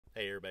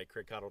Hey everybody,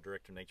 Craig Cottle,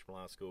 Director of Nature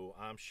Marine School.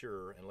 I'm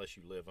sure, unless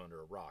you live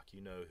under a rock,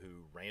 you know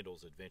who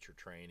Randall's Adventure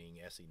Training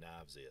ESEE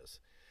Knives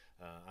is.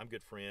 I'm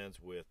good friends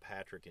with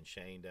Patrick and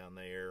Shane down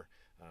there.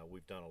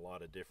 We've done a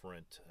lot of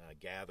different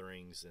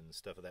gatherings and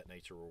stuff of that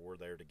nature where we're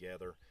there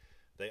together.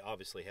 They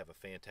obviously have a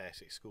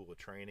fantastic school of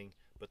training,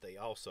 but they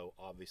also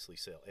obviously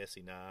sell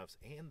ESEE knives,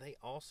 and they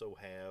also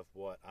have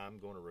what I'm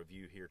going to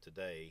review here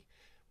today,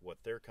 what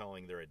they're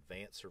calling their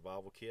Advanced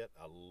Survival Kit.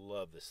 I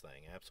love this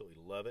thing,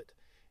 absolutely love it.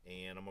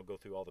 And I'm going to go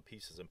through all the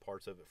pieces and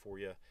parts of it for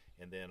you,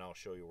 and then I'll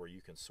show you where you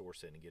can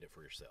source it and get it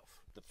for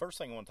yourself. The first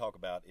thing I want to talk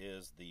about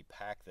is the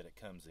pack that it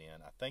comes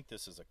in. I think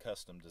this is a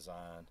custom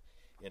design.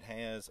 It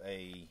has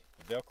a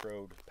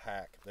Velcroed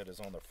pack that is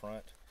on the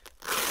front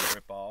that you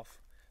rip off.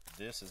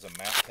 This is a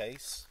map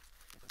case,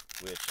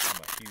 which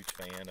I'm a huge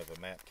fan of,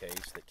 a map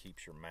case that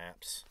keeps your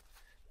maps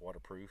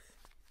waterproof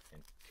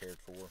and cared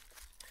for.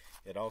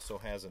 It also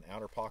has an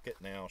outer pocket.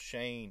 Now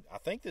Shane, I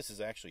think this is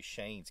actually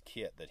Shane's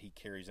kit that he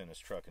carries in his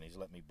truck, and he's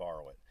let me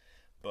borrow it.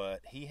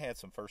 But he had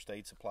some first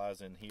aid supplies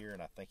in here,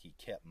 and I think he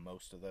kept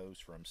most of those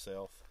for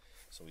himself.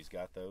 So he's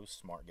got those,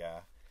 smart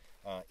guy.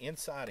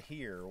 Inside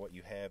here, what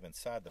you have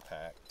inside the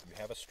pack, you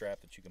have a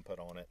strap that you can put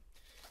on it.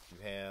 You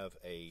have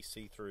a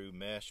see-through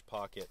mesh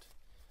pocket,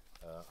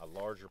 a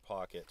larger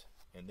pocket,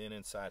 and then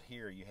inside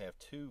here you have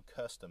two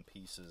custom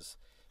pieces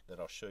that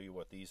I'll show you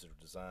what these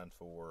are designed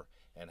for,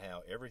 and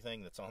how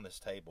everything that's on this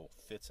table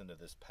fits into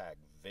this pack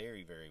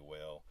very, very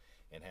well,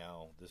 and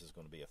how this is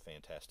going to be a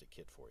fantastic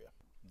kit for you.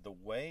 The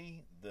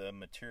way the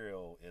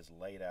material is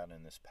laid out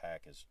in this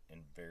pack is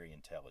very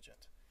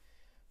intelligent.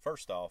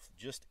 First off,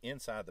 just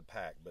inside the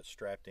pack, but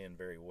strapped in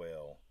very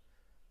well,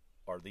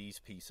 are these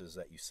pieces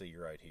that you see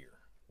right here,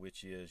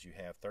 which is you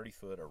have 30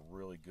 foot of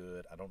really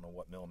good, I don't know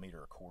what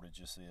millimeter of cordage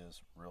this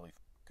is, really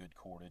good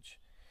cordage.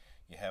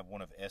 You have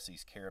one of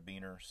ESEE's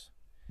carabiners.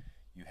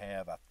 You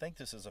have, I think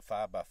this is a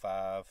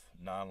 5x5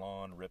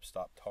 nylon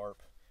ripstop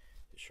tarp.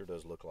 It sure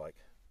does look like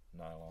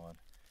nylon.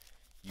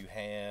 You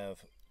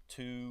have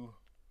two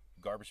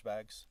garbage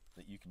bags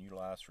that you can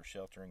utilize for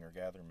sheltering or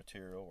gathering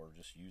material, or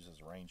just use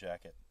as a rain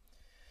jacket.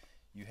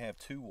 You have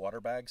two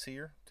water bags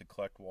here to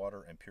collect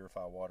water and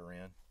purify water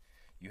in.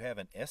 You have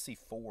an ESEE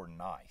 4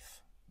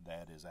 knife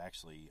that is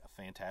actually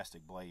a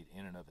fantastic blade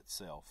in and of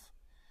itself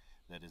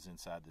that is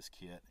inside this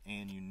kit.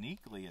 And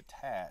uniquely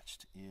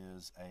attached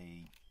is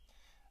a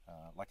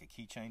like a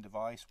keychain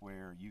device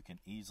where you can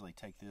easily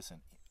take this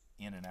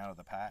in and out of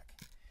the pack.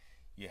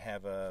 You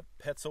have a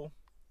Petzl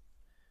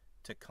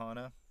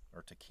Takana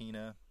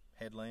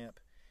headlamp,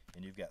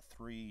 and you've got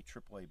 3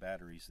 AAA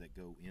batteries that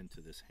go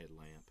into this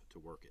headlamp to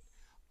work it.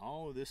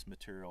 All of this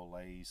material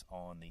lays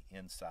on the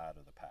inside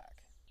of the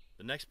pack.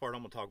 The next part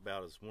I'm going to talk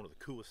about is one of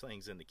the coolest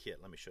things in the kit.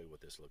 Let me show you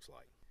what this looks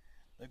like.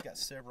 They've got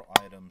several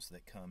items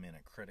that come in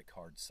a credit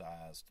card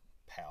sized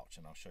pouch,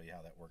 and I'll show you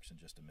how that works in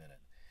just a minute.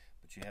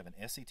 But you have an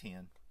ESEE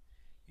 10,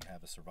 you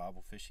have a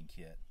survival fishing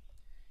kit,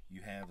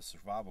 you have the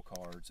survival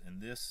cards,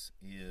 and this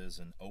is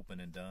an open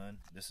and done.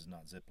 This is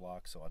not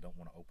Ziploc, so I don't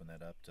want to open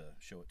that up to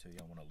show it to you.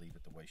 I want to leave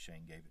it the way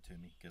Shane gave it to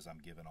me, because I'm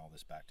giving all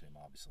this back to him,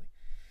 obviously.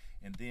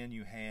 And then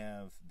you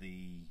have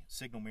the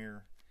signal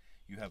mirror,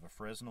 you have a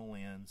Fresnel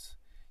lens,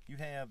 you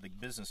have the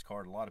business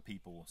card. A lot of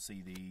people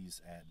see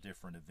these at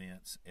different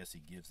events.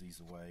 ESEE gives these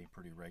away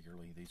pretty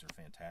regularly. These are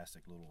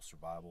fantastic little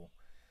survival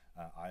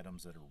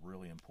items that are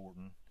really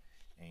important,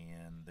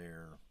 and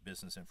their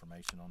business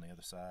information on the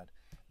other side.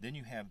 Then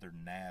you have their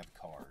nav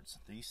cards.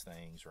 These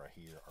things right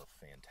here are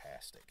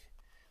fantastic.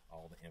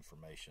 All the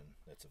information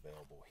that's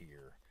available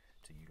here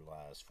to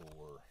utilize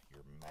for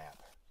your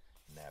map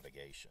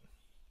navigation.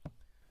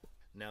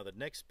 Now the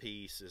next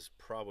piece is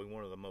probably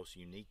one of the most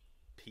unique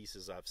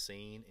pieces I've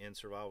seen in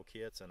survival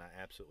kits, and I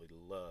absolutely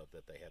love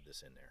that they have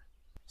this in there.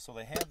 So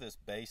they have this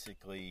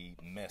basically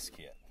mess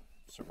kit,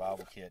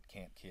 survival kit,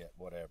 camp kit,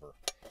 whatever,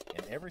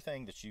 and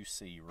everything that you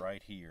see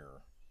right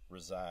here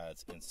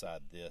resides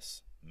inside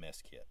this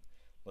mess kit.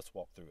 Let's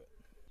walk through it.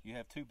 You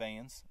have 2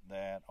 bands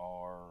that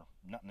are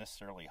not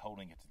necessarily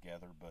holding it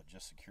together, but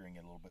just securing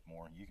it a little bit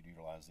more. You could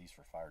utilize these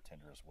for fire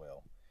tender as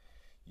well.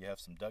 You have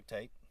some duct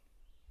tape,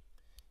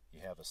 you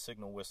have a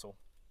signal whistle,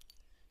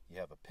 you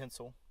have a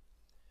pencil,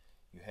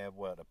 you have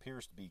what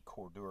appears to be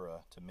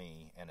cordura to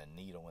me, and a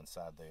needle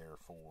inside there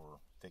for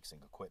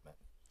fixing equipment.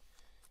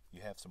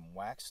 You have some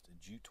waxed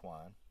jute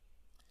twine.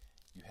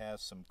 You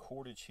have some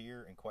cordage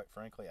here, and quite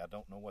frankly, I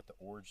don't know what the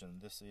origin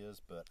of this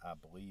is, but I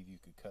believe you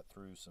could cut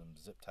through some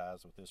zip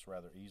ties with this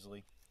rather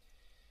easily.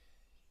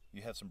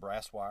 You have some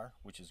brass wire,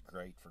 which is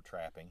great for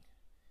trapping.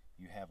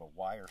 You have a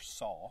wire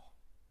saw.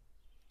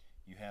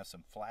 You have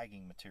some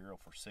flagging material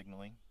for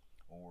signaling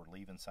or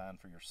leaving sign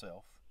for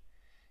yourself.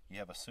 You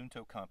have a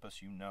Sunto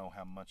compass. You know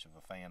how much of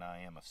a fan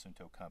I am of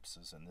Sunto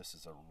compasses, and this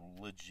is a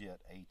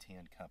legit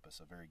A10 compass,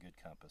 a very good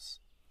compass.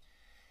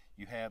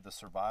 You have the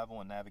survival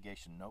and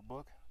navigation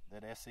notebook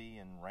that ESEE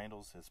and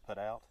Randall's has put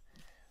out,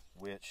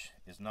 which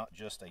is not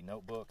just a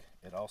notebook.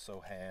 It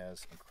also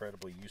has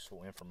incredibly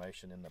useful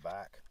information in the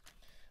back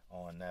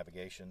on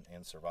navigation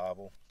and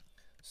survival.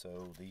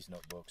 So these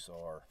notebooks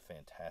are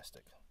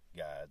fantastic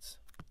guides.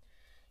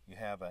 You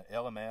have an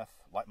LMF,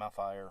 Light My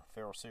Fire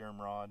ferrocerum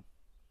rod.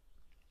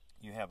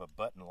 You have a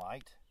button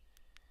light,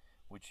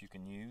 which you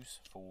can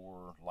use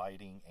for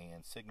lighting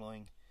and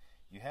signaling.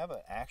 You have an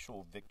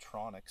actual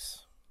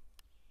Victronics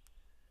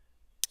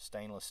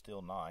stainless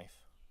steel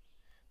knife.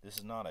 This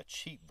is not a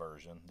cheap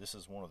version. This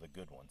is one of the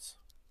good ones.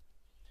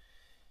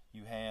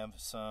 You have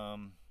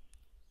some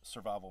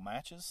survival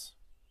matches.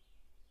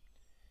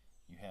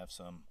 You have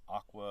some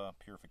aqua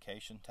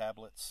purification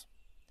tablets.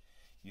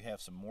 You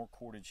have some more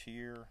cordage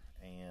here,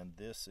 and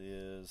this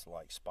is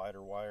like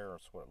spider wire.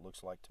 That's what it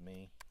looks like to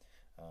me.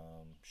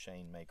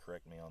 Shane may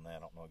correct me on that. I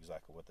don't know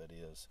exactly what that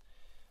is.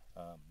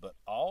 But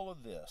all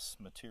of this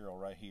material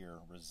right here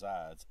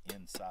resides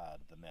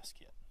inside the mess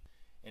kit.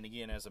 And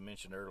again, as I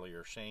mentioned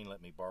earlier, Shane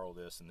let me borrow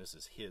this, and this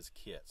is his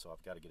kit, so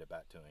I've got to get it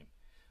back to him.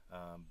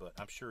 But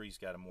I'm sure he's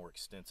got a more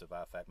extensive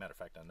IFAK. Matter of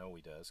fact, I know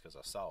he does because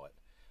I saw it.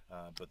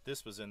 But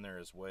this was in there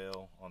as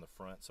well on the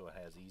front, so it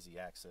has easy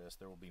access.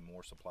 There will be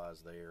more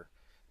supplies there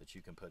that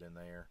you can put in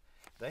there.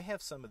 They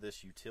have some of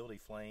this utility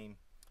flame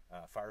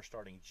fire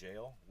starting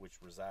gel,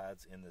 which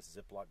resides in this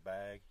Ziploc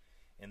bag.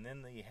 And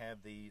then they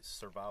have the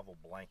survival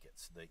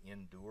blankets, the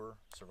Endure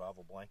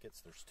survival blankets.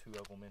 There's 2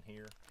 of them in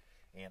here.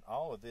 And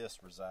all of this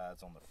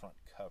resides on the front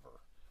cover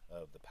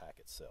of the pack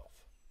itself.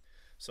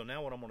 So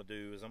now what I'm going to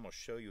do is I'm going to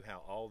show you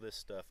how all this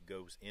stuff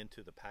goes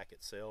into the pack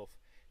itself,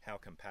 how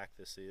compact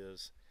this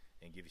is,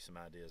 and give you some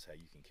ideas how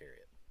you can carry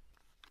it.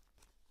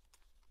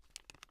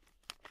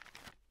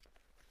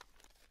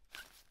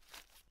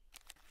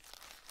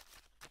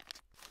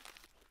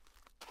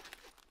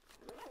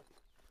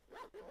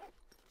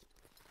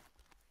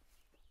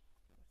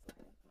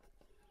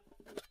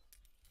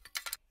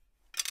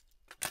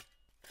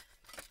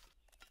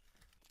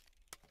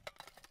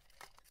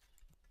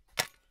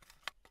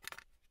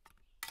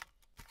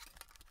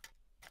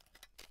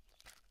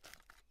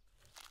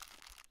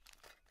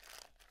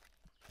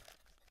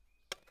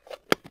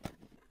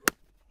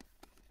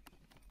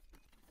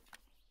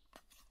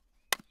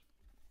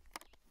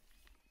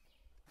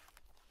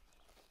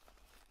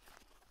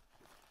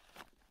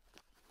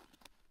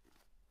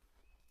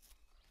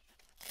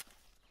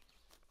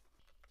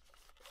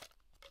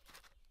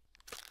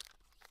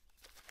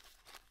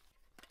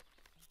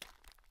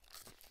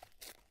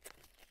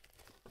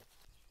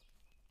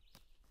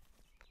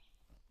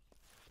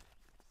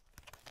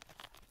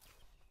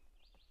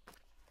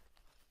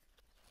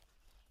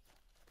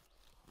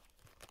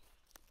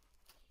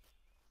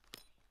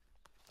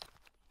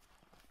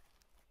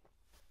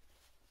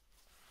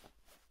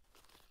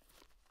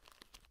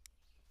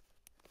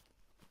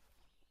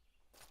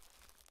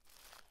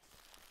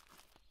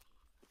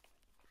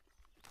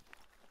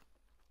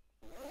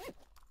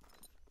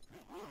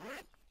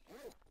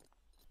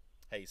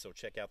 Hey, so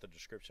check out the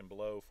description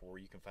below for where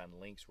you can find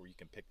links where you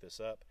can pick this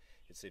up.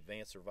 It's the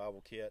Advanced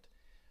Survival Kit.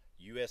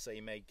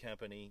 USA made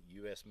company,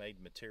 US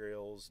made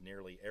materials.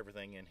 Nearly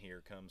everything in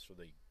here comes from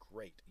the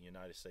great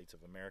United States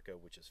of America,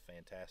 which is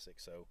fantastic.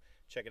 So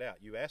check it out.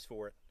 You asked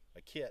for it,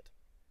 a kit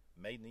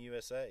made in the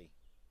USA.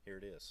 Here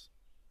it is.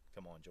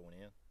 Come on, join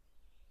in.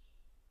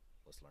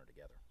 Let's learn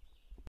together.